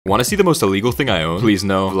Want to see the most illegal thing I own? Please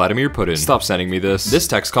no. Vladimir Putin. Stop sending me this. This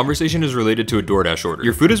text conversation is related to a DoorDash order.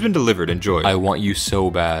 Your food has been delivered. Enjoy. I want you so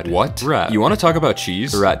bad. What? Rat. You want to talk about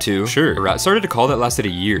cheese? A rat too? Sure. A rat started a call that lasted a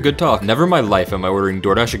year. Good talk. Never in my life am I ordering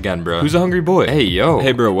DoorDash again, bro. Who's a hungry boy? Hey, yo.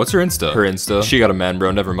 Hey, bro, what's her Insta? Her Insta? She got a man, bro.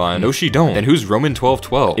 Never mind. No, she don't. And who's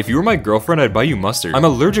Roman1212? If you were my girlfriend, I'd buy you mustard. I'm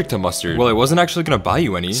allergic to mustard. Well, I wasn't actually gonna buy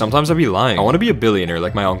you any. Sometimes I'd be lying. I want to be a billionaire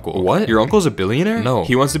like my uncle. What? Your uncle's a billionaire? No.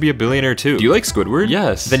 He wants to be a billionaire too. Do you like Squidward?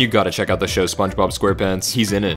 Yes. Then you gotta check out the show SpongeBob SquarePants. He's in it.